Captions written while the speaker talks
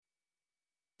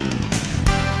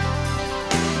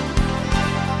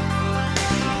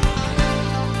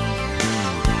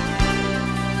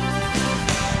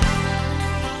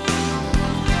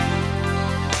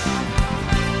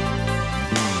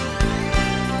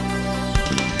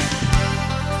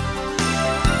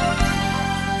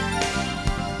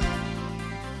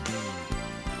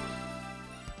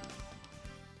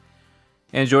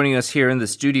And joining us here in the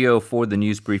studio for the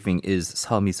news briefing is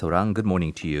Seo Misorang. Good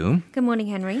morning to you. Good morning,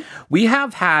 Henry. We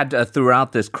have had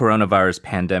throughout this coronavirus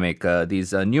pandemic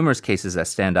these numerous cases that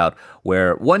stand out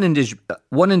where one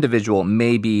individual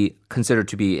may be considered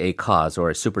to be a cause or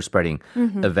a super spreading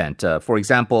event. For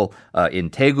example,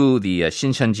 in Daegu, the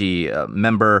Shincheonji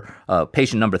member,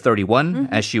 patient number 31,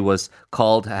 as she was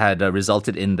called, had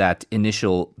resulted in that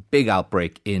initial big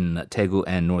outbreak in Daegu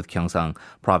and North Gyeongsang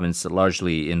province,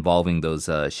 largely involving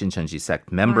those Shincheonji sect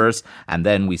members. And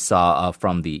then we saw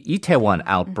from the Itaewon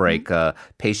outbreak,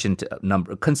 patient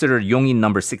number considered Yongin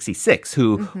number 66,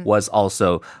 who was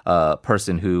also a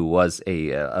person who was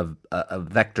a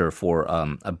vector for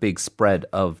a big spread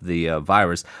of the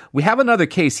virus. We have another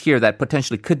case here that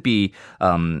potentially could be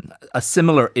a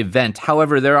similar event.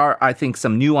 However, there are, I think,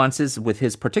 some nuances with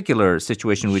his particular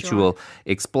situation, which we will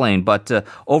explain. But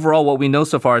overall, what we know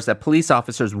so far is that police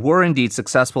officers were indeed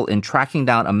successful in tracking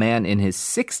down a man in his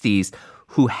 60s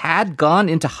who had gone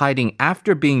into hiding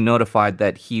after being notified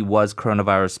that he was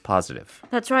coronavirus positive.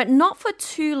 That's right. Not for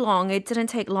too long. It didn't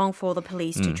take long for the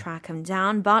police to track him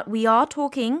down. But we are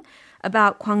talking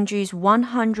about Gwangju's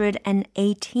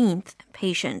 118th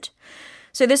patient.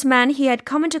 So this man, he had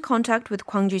come into contact with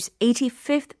Gwangju's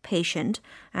 85th patient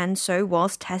and so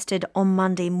was tested on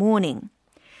Monday morning.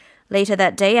 Later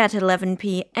that day at 11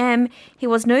 p.m., he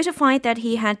was notified that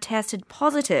he had tested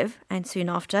positive, and soon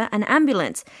after, an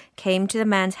ambulance came to the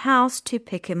man's house to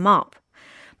pick him up.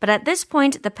 But at this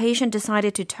point, the patient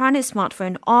decided to turn his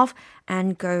smartphone off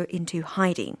and go into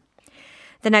hiding.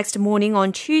 The next morning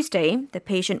on Tuesday, the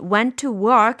patient went to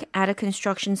work at a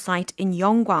construction site in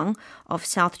Yeonggwang of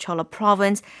South Jeolla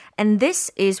province, and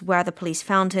this is where the police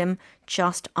found him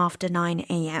just after 9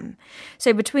 a.m.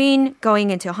 So between going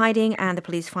into hiding and the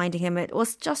police finding him, it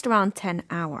was just around 10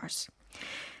 hours.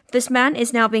 This man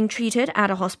is now being treated at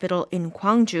a hospital in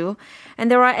Gwangju, and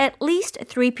there are at least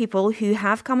 3 people who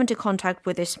have come into contact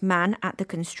with this man at the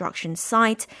construction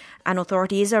site, and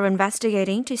authorities are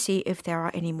investigating to see if there are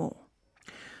any more.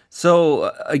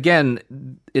 So, again,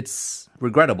 it's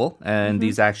regrettable, and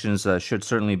these actions should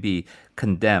certainly be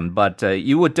condemned. But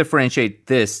you would differentiate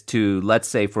this to, let's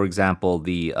say, for example,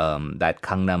 the that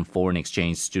Gangnam foreign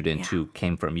exchange student who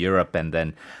came from Europe and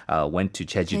then went to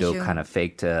Jeju-do, kind of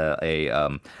faked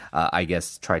I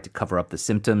guess, tried to cover up the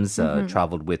symptoms,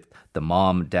 traveled with the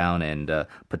mom down and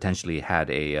potentially had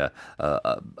a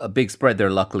big spread there.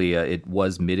 Luckily, it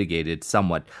was mitigated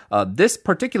somewhat. This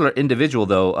particular individual,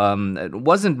 though,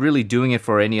 wasn't really doing it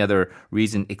for any other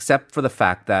reason except for the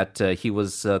fact that he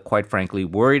was, quite frankly,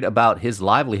 worried about his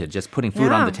livelihood, just putting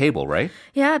food on the table, right?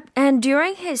 Yeah, and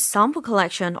during his sample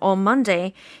collection on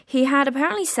Monday, he had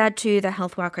apparently said to the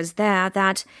health workers there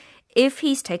that if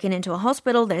he's taken into a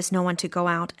hospital, there's no one to go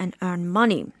out and earn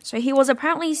money. So he was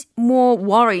apparently more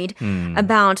worried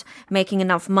about making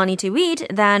enough money to eat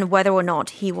than whether or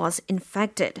not he was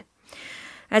infected.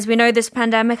 As we know, this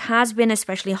pandemic has been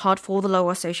especially hard for the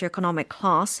lower socioeconomic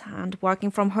class, and working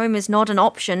from home is not an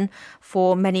option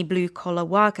for many blue-collar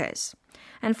workers.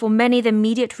 And for many, the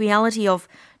immediate reality of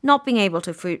not being able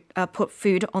to put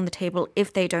food on the table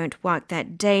if they don't work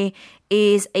that day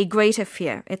is a greater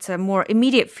fear. It's a more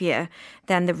immediate fear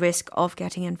than the risk of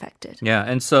getting infected. Yeah,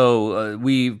 and so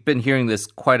we've been hearing this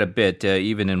quite a bit,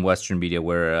 even in Western media,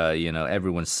 where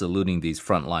everyone's saluting these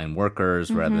frontline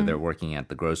workers, whether they're working at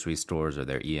the grocery stores or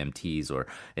they're EMTs or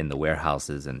in the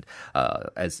warehouses, and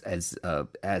as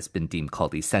been deemed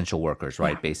called essential workers,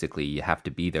 right? Yeah. Basically, you have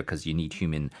to be there because you need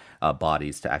human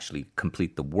bodies to actually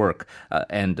complete the work,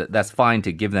 and that's fine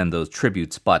to give them those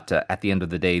tributes, but at the end of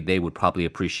the day, they would probably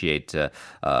appreciate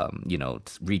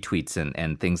retweets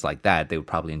and things like that. They would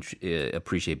probably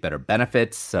appreciate better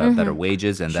benefits, better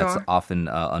wages, and that's often,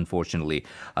 unfortunately,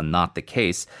 not the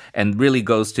case. And really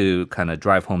goes to kind of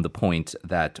drive home the point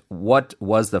that what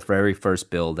was the very first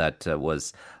bill that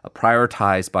was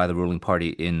prioritized by the ruling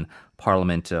party in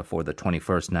Parliament for the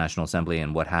 21st National Assembly,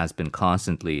 and what has been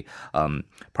constantly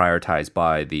prioritized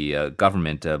by the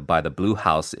government, by the Blue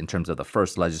House in terms of the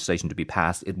first legislation to be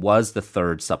passed. It was the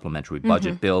third supplementary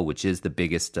budget bill, which is the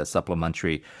biggest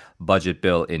supplementary budget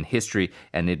bill in history,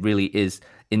 and it really is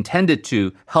intended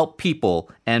to help people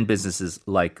and businesses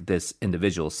like this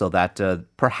individual so that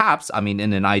perhaps, in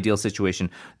an ideal situation,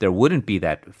 there wouldn't be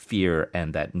that fear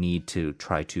and that need to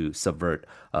try to subvert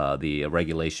the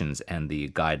regulations and the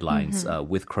guidelines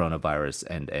with coronavirus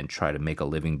and try to make a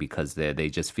living because they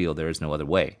just feel there is no other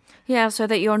way. Yeah, so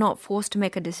that you're not forced to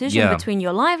make a decision between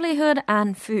your livelihood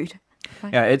and food.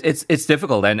 Right. Yeah, it's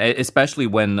difficult, and especially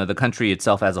when the country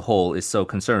itself as a whole is so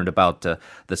concerned about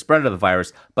the spread of the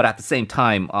virus. But at the same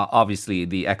time, obviously,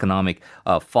 the economic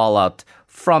fallout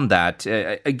from that,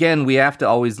 again, we have to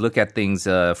always look at things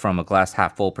from a glass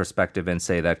half full perspective and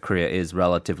say that Korea is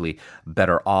relatively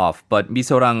better off. But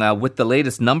Misorang, with the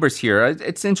latest numbers here,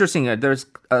 it's interesting. There's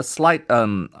a slight,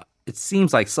 it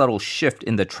seems like subtle shift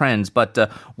in the trends. But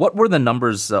what were the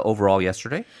numbers overall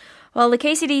yesterday? Well, the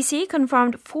KCDC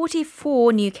confirmed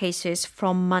 44 new cases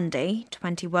from Monday.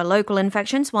 20 were local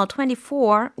infections, while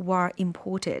 24 were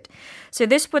imported. So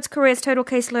this puts Korea's total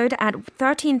caseload at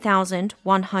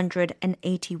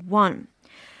 13,181.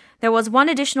 There was one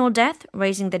additional death,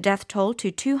 raising the death toll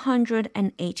to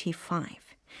 285.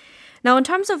 Now, in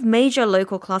terms of major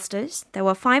local clusters, there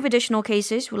were 5 additional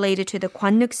cases related to the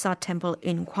Gwanneuksa Temple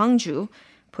in Gwangju,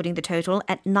 putting the total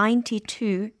at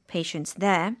 92 patients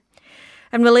there.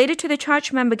 And related to the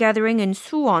church member gathering in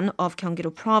Suwon of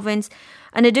Gyeonggi-do Province,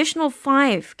 an additional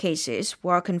 5 cases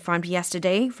were confirmed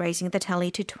yesterday, raising the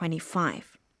tally to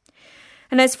 25.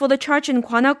 And as for the church in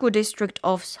Gwanakgu district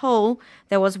of Seoul,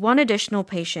 there was 1 additional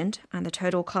patient, and the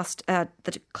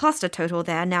cluster total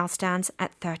there now stands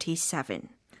at 37.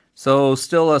 So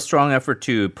still a strong effort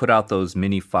to put out those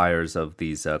mini fires of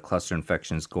these cluster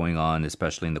infections going on,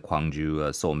 especially in the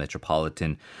Gwangju, Seoul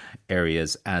metropolitan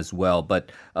areas as well.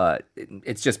 But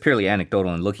it's just purely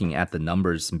anecdotal and looking at the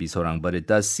numbers, Misorang. But it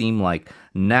does seem like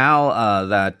now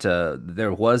that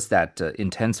there was that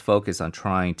intense focus on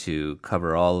trying to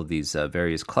cover all of these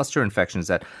various cluster infections,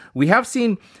 that we have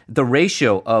seen the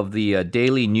ratio of the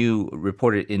daily new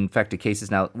reported infected cases.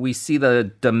 Now, we see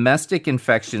the domestic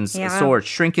infections sort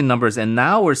shrink in numbers, and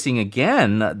now we're seeing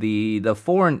again the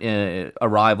foreign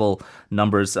arrival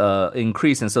numbers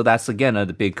increase, and so that's again a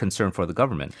big concern for the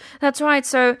government. That's right.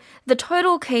 So the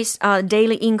total case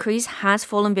daily increase has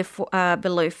fallen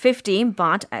below 50,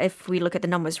 but if we look at the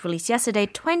numbers released yesterday,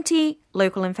 20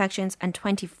 local infections and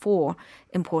 24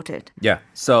 imported. Yeah.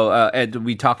 So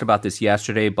we talked about this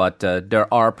yesterday, but there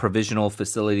are provisional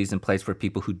facilities in place for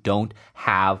people who don't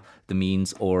have the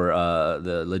means or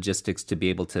the logistics to be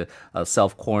able to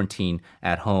self-quarantine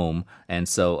at home. And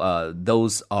so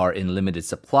those are in limited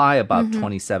supply, about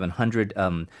 2,700.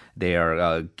 They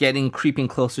are creeping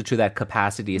closer to that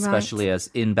capacity, especially as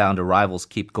inbound arrivals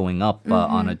keep going up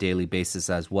on a daily basis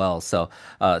as well. So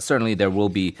certainly there will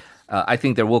be I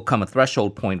think there will come a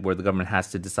threshold point where the government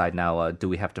has to decide now, do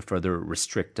we have to further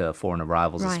restrict foreign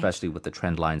arrivals, especially with the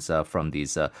trend lines from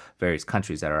these various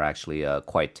countries that are actually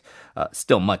quite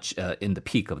still much in the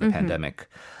peak of the pandemic.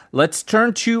 Let's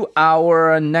turn to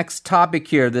our next topic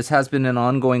here. This has been an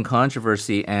ongoing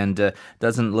controversy and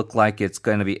doesn't look like it's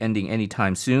going to be ending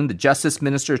anytime soon. The Justice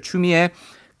Minister, Choo Mi-ae,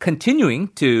 continuing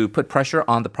to put pressure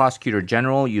on the Prosecutor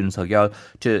General, Yoon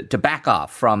Seok-yeol, to back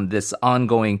off from this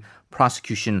ongoing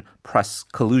prosecution press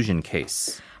collusion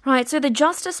case. Right, so the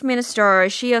Justice Minister,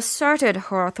 she asserted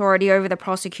her authority over the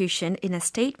prosecution in a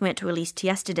statement released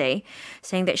yesterday,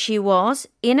 saying that she was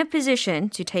in a position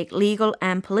to take legal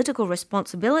and political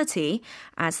responsibility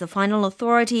as the final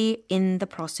authority in the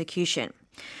prosecution.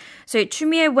 So Choo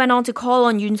Mi-ae went on to call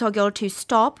on Yoon Seok-yeol to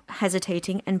stop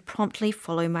hesitating and promptly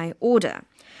follow my order.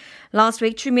 Last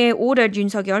week, Choo Mi-ae ordered Yoon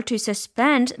Seok-yeol to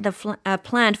suspend the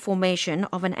planned formation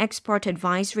of an expert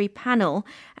advisory panel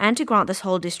and to grant the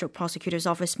Seoul District Prosecutor's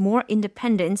Office more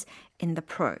independence in the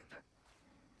probe.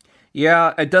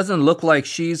 Yeah, it doesn't look like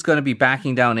she's going to be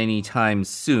backing down anytime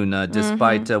soon,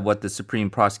 despite what the Supreme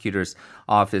Prosecutor's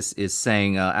Office is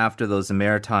saying. After those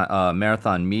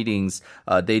marathon meetings,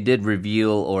 they did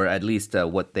reveal, or at least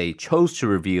what they chose to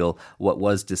reveal, what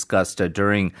was discussed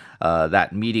during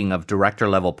that meeting of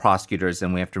director-level prosecutors.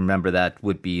 And we have to remember that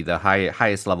would be the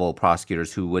highest level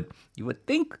prosecutors who you would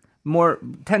think,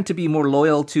 tend to be more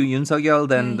loyal to Yoon Seok-yeol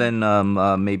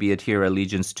than maybe adhere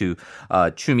allegiance to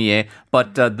Choo Mi-ae.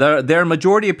 But their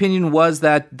majority opinion was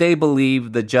that they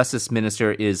believe the Justice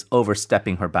Minister is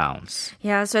overstepping her bounds.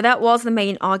 Yeah, so that was the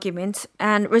main argument.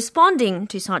 And responding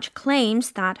to such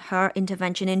claims that her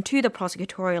intervention into the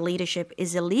prosecutorial leadership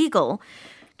is illegal,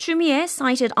 Choo Mi-ae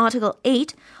cited Article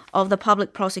 8 of the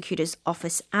Public Prosecutor's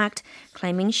Office Act,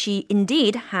 claiming she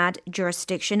indeed had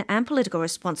jurisdiction and political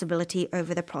responsibility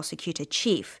over the prosecutor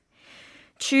chief.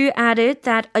 Chu added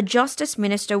that a justice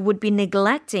minister would be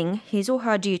neglecting his or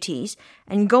her duties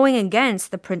and going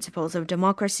against the principles of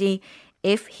democracy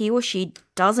if he or she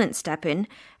doesn't step in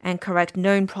and correct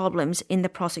known problems in the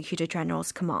Prosecutor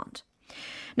General's command.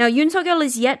 Now, Yoon Seok-yeol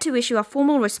is yet to issue a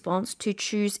formal response to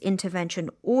Chu's intervention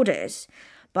orders.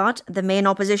 But the main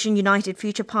opposition United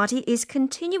Future Party is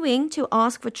continuing to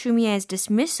ask for Choo Mi-ae's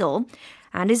dismissal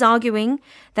and is arguing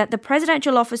that the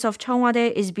presidential office of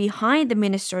Cheongwade is behind the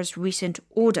minister's recent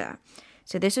order.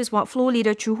 So this is what floor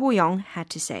leader Ju Ho-young had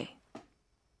to say.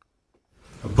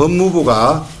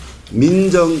 법무부가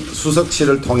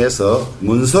민정수석실을 통해서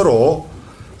문서로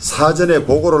사전에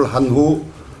보고를 한 후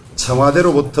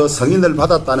청와대로부터 승인을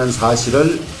받았다는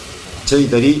사실을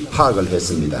저희들이 파악을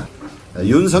했습니다.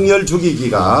 윤석열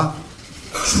죽이기가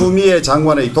추미애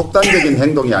장관의 독단적인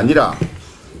행동이 아니라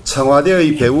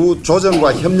청와대의 배후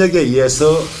조정과 협력에 의해서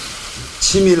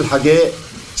치밀하게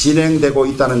진행되고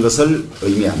있다는 것을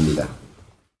의미합니다.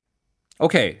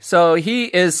 Okay, so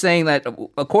he is saying that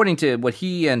according to what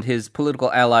he and his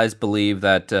political allies believe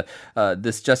that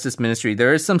this Justice Ministry,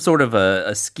 there is some sort of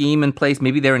a scheme in place.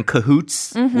 Maybe they're in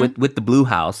cahoots with the Blue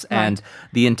House. Right. And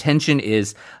the intention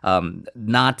is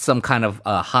not some kind of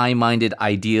high-minded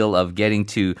ideal of getting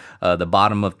to the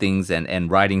bottom of things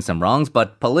and righting some wrongs,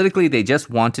 but politically they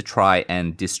just want to try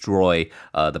and destroy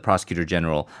the Prosecutor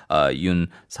General Yoon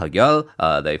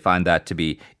Seok-yeol. They find that to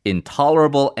be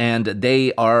intolerable, and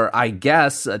they are, I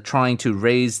guess, trying to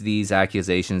raise these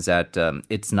accusations that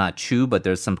it's not true, but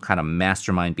there's some kind of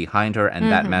mastermind behind her,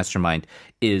 and that mastermind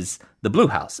is the Blue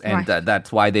House. And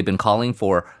that's why they've been calling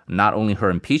for not only her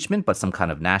impeachment, but some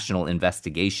kind of national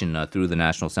investigation through the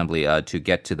National Assembly to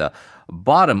get to the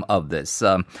bottom of this.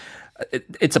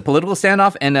 It's a political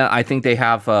standoff, and I think they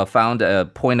have found a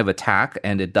point of attack,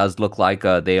 and it does look like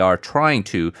they are trying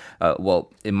to, well,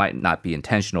 it might not be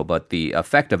intentional, but the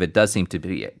effect of it does seem to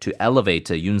be to elevate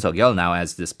Yoon Seok-yeol now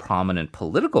as this prominent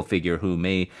political figure who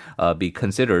may be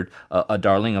considered a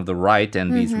darling of the right,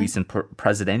 and these recent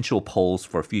presidential polls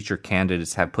for future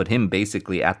candidates have put him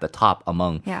basically at the top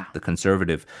among the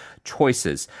conservative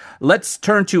choices. Let's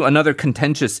turn to another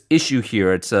contentious issue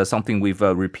here. It's something we've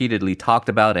repeatedly talked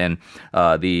about, and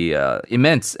the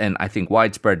immense and I think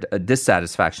widespread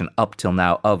dissatisfaction up till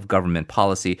now of government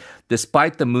policy,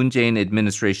 despite the Moon Jae-in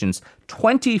administration's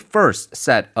 21st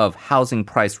set of housing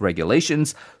price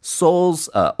regulations. Seoul's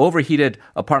overheated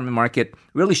apartment market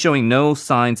really showing no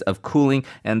signs of cooling,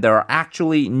 and there are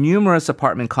actually numerous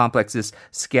apartment complexes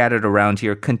scattered around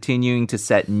here continuing to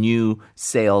set new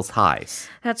sales highs.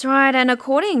 That's right, and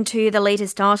according to the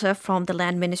latest data from the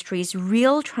Land Ministry's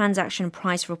Real Transaction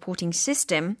Price Reporting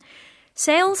System,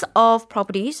 sales of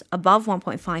properties above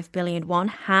 1.5 billion won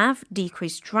have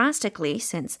decreased drastically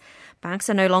since banks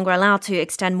are no longer allowed to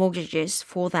extend mortgages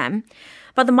for them.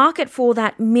 But the market for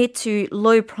that mid to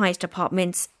low-priced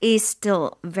apartments is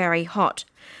still very hot.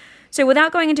 So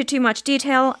without going into too much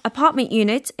detail, apartment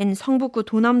units in 성북구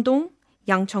도남동,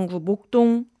 양천구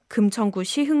목동, 금천구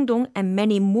시흥동, and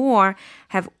many more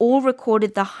have all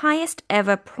recorded the highest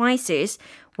ever prices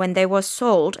when they were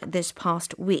sold this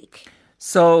past week.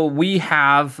 So we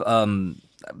have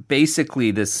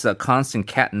basically this constant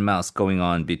cat and mouse going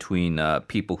on between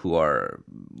people who are,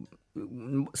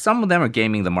 some of them are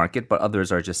gaming the market, but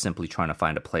others are just simply trying to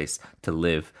find a place to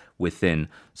live within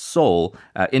Seoul.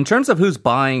 In terms of who's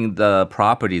buying the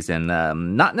properties, and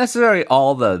not necessarily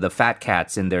all the fat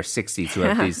cats in their 60s who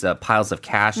have these piles of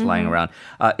cash lying around,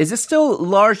 is it still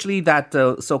largely that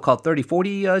so-called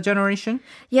 30-40 generation?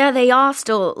 Yeah, they are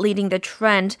still leading the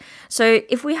trend. So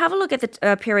if we have a look at the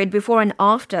period before and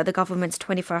after the government's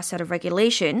 21st set of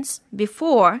regulations,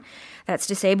 before, that's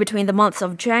to say between the months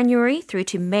of January through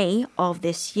to May of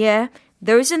this year,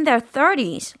 those in their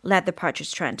 30s led the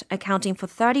purchase trend, accounting for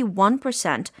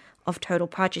 31% of total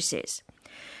purchases.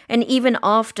 And even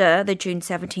after the June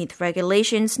 17th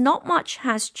regulations, not much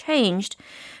has changed,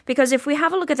 because if we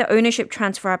have a look at the ownership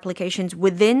transfer applications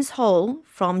within Seoul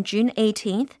from June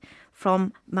 18th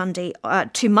from Monday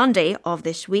to Monday of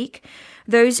this week,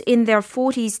 those in their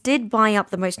 40s did buy up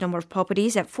the most number of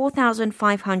properties at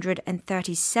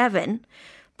 4,537,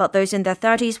 but those in their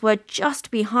 30s were just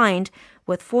behind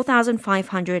with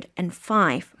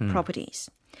 4,505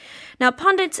 properties. Now,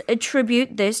 pundits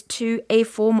attribute this to a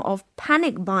form of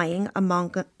panic buying among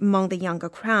the younger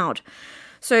crowd.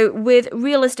 So with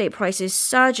real estate prices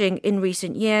surging in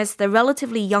recent years, the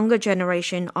relatively younger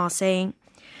generation are saying,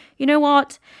 you know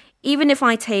what? Even if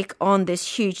I take on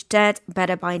this huge debt,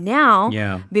 better buy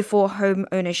now before home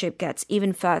ownership gets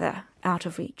even further out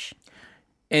of reach.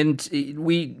 And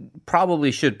we probably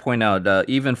should point out,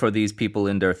 even for these people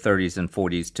in their 30s and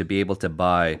 40s, to be able to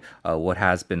buy what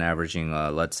has been averaging,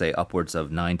 let's say, upwards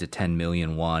of 9 to 10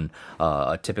 million won,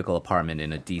 a typical apartment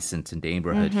in a decent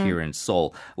neighborhood here in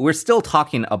Seoul. We're still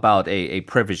talking about a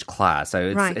privileged class.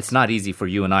 It's not easy for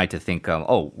you and I to think,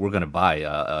 we're going to buy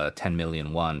a 10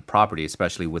 million won property,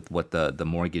 especially with what the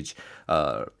mortgage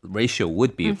ratio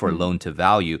would be for loan to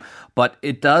value. But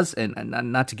it does, and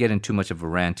not to get into too much of a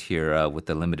rant here with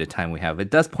the limited time we have, it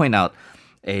does point out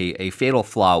a fatal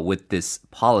flaw with this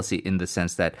policy in the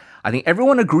sense that I think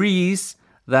everyone agrees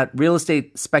that real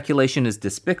estate speculation is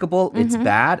despicable, it's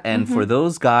bad, and for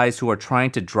those guys who are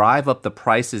trying to drive up the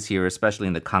prices here, especially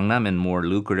in the Gangnam and more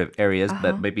lucrative areas,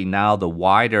 but maybe now the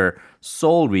wider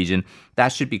Seoul region, that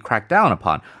should be cracked down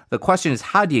upon. The question is,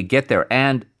 how do you get there?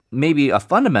 And maybe a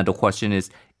fundamental question is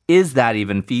that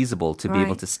even feasible to be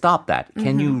able to stop that?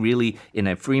 Can you really, in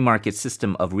a free market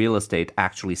system of real estate,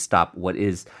 actually stop what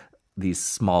is these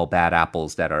small bad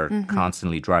apples that are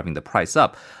constantly driving the price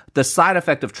up? The side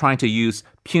effect of trying to use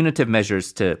punitive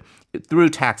measures through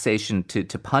taxation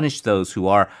to punish those who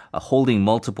are holding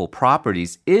multiple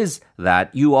properties is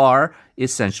that you are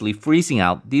essentially freezing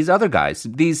out these other guys.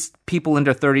 These people in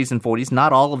their 30s and 40s,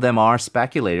 not all of them are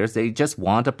speculators. They just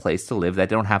want a place to live. They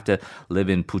don't have to live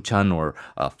in Bucheon or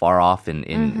far off in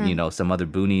some other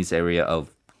boonies area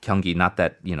of Gyeonggi. Not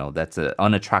that, that's an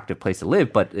unattractive place to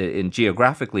live, but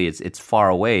geographically it's far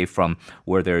away from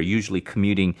where they're usually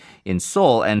commuting in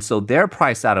Seoul. And so they're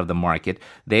priced out of the market.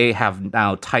 They have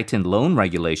now tightened loan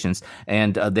regulations,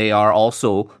 and they are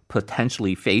also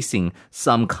potentially facing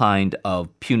some kind of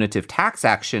punitive tax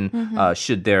action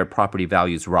should their property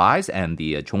values rise, and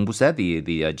the 종부세,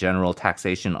 the general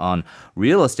taxation on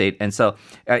real estate. And so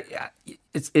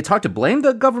it's hard to blame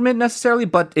the government necessarily,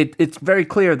 but it's very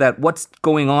clear that what's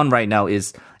going on right now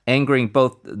is angering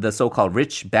both the so-called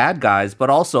rich bad guys, but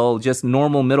also just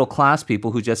normal middle-class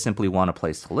people who just simply want a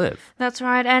place to live. That's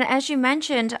right. And as you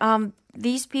mentioned,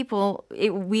 these people,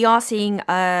 we are seeing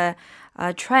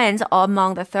trends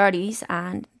among the 30s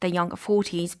and the younger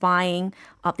 40s buying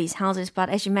up these houses. But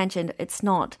as you mentioned, it's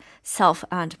not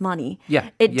self-earned money.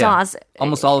 It does.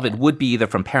 Almost all of it would be either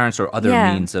from parents or other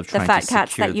means of trying to secure the fat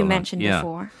cats that you mentioned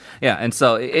before. Yeah, and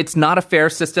so it's not a fair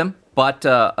system. But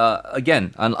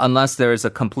again, unless there is a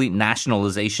complete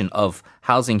nationalization of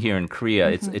housing here in Korea,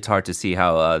 it's hard to see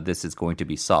how this is going to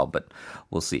be solved. But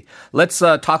we'll see. Let's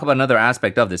talk about another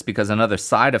aspect of this, because another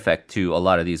side effect to a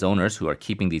lot of these owners who are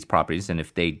keeping these properties, and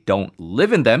if they don't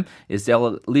live in them, is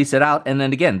they'll lease it out. And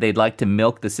then again, they'd like to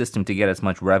milk the system to get as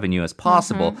much revenue as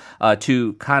possible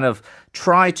to kind of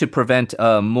try to prevent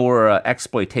more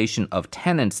exploitation of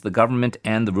tenants. The government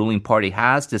and the ruling party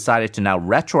has decided to now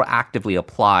retroactively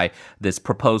apply this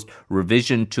proposed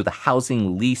revision to the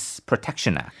Housing Lease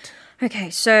Protection Act.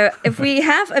 Okay, so if we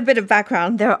have a bit of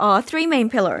background, there are three main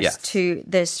pillars to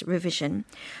this revision.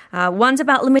 One's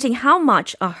about limiting how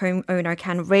much a homeowner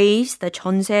can raise the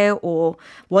전세 or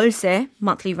월세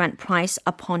monthly rent price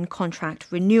upon contract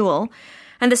renewal.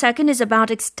 And the second is about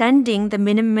extending the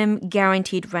minimum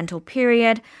guaranteed rental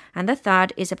period. And the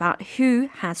third is about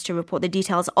who has to report the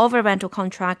details of a rental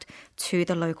contract to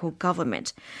the local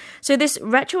government. So this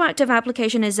retroactive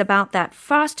application is about that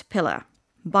first pillar,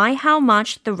 by how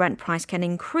much the rent price can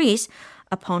increase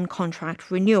upon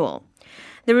contract renewal.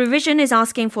 The revision is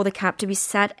asking for the cap to be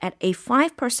set at a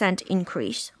 5%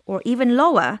 increase or even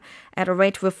lower at a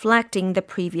rate reflecting the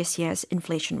previous year's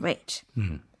inflation rate.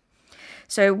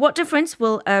 So what difference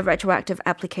will a retroactive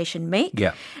application make?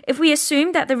 If we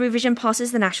assume that the revision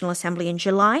passes the National Assembly in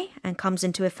July and comes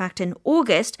into effect in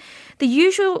August, the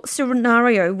usual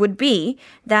scenario would be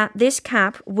that this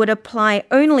cap would apply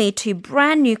only to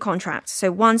brand new contracts,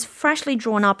 so ones freshly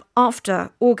drawn up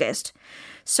after August.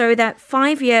 So that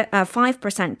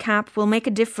 5% cap will make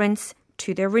a difference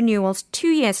to their renewals 2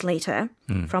 years later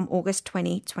from August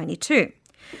 2022.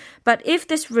 But if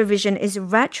this revision is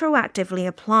retroactively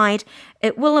applied,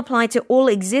 it will apply to all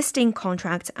existing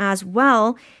contracts as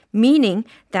well, meaning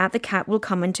that the cap will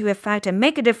come into effect and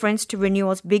make a difference to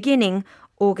renewals beginning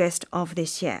August of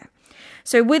this year.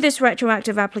 So with this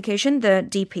retroactive application, the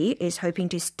DP is hoping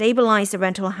to stabilize the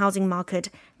rental housing market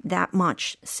that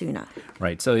much sooner.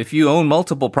 Right. So if you own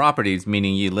multiple properties,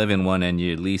 meaning you live in one and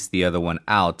you lease the other one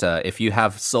out, if you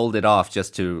have sold it off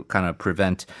just to kind of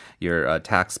prevent your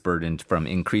tax burden from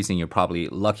increasing, you're probably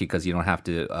lucky because you don't have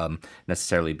to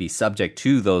necessarily be subject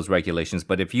to those regulations.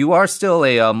 But if you are still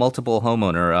a multiple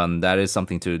homeowner, that is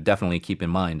something to definitely keep in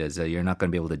mind, as you're not going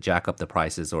to be able to jack up the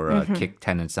prices or kick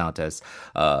tenants out as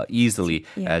easily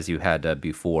as you had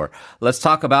before. Let's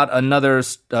talk about another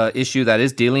issue that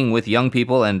is dealing with young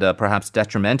people and perhaps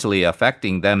detrimentally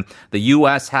affecting them. The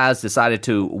U.S. has decided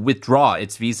to withdraw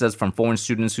its visas from foreign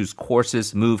students whose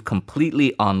courses move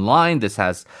completely online. This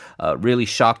has really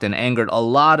shocked and angered a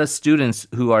lot of students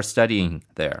who are studying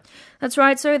there. That's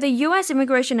right. So the U.S.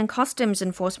 Immigration and Customs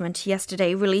Enforcement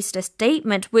yesterday released a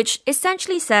statement which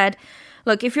essentially said,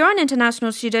 look, if you're an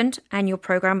international student and your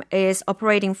program is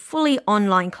operating fully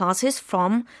online classes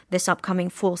from this upcoming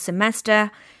fall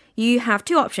semester, you have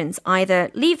two options: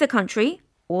 either leave the country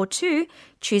or two,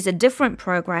 choose a different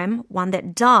program, one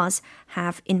that does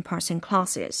have in-person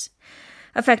classes.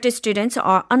 Affected students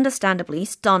are understandably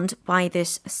stunned by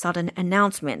this sudden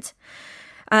announcement.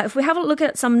 If we have a look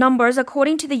at some numbers,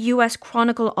 according to the U.S.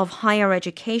 Chronicle of Higher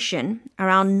Education,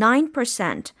 around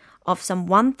 9% of some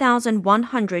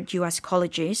 1,100 U.S.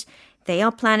 colleges, they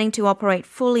are planning to operate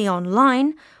fully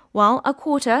online, while a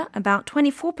quarter, about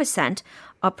 24%,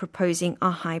 are proposing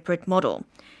a hybrid model.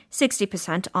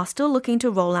 60% are still looking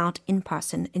to roll out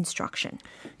in-person instruction.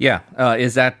 Yeah.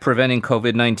 Is that preventing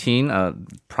COVID-19?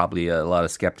 Probably a lot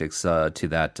of skeptics to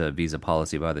that visa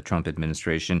policy by the Trump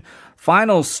administration.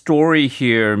 Final story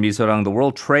here, Misorang. The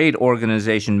World Trade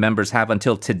Organization members have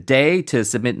until today to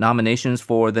submit nominations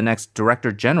for the next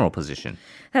Director General position.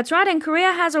 That's right, and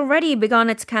Korea has already begun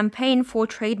its campaign for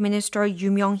Trade Minister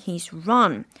Yoo Myung-hee's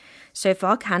run. So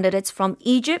far, candidates from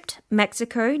Egypt,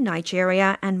 Mexico,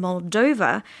 Nigeria, and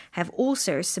Moldova have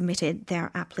also submitted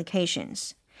their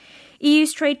applications.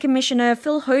 EU's Trade Commissioner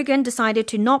Phil Hogan decided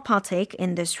to not partake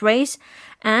in this race,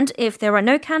 and if there are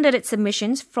no candidate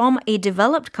submissions from a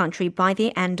developed country by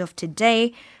the end of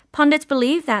today, pundits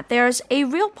believe that there's a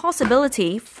real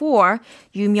possibility for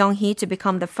Yoo Myung-hee to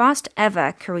become the first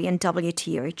ever Korean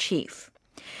WTO chief.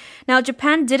 Now,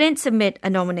 Japan didn't submit a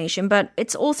nomination, but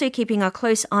it's also keeping a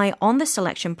close eye on the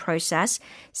selection process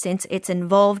since it's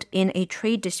involved in a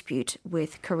trade dispute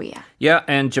with Korea. Yeah,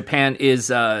 and Japan is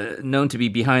known to be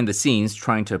behind the scenes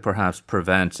trying to perhaps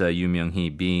prevent Yoo Myung-hee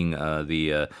being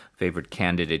the favorite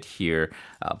candidate here.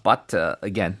 But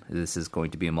again, this is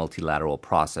going to be a multilateral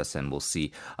process, and we'll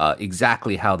see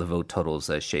exactly how the vote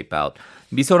totals shape out.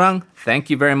 Misorang,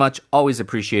 thank you very much. Always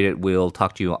appreciate it. We'll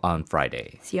talk to you on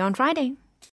Friday. See you on Friday.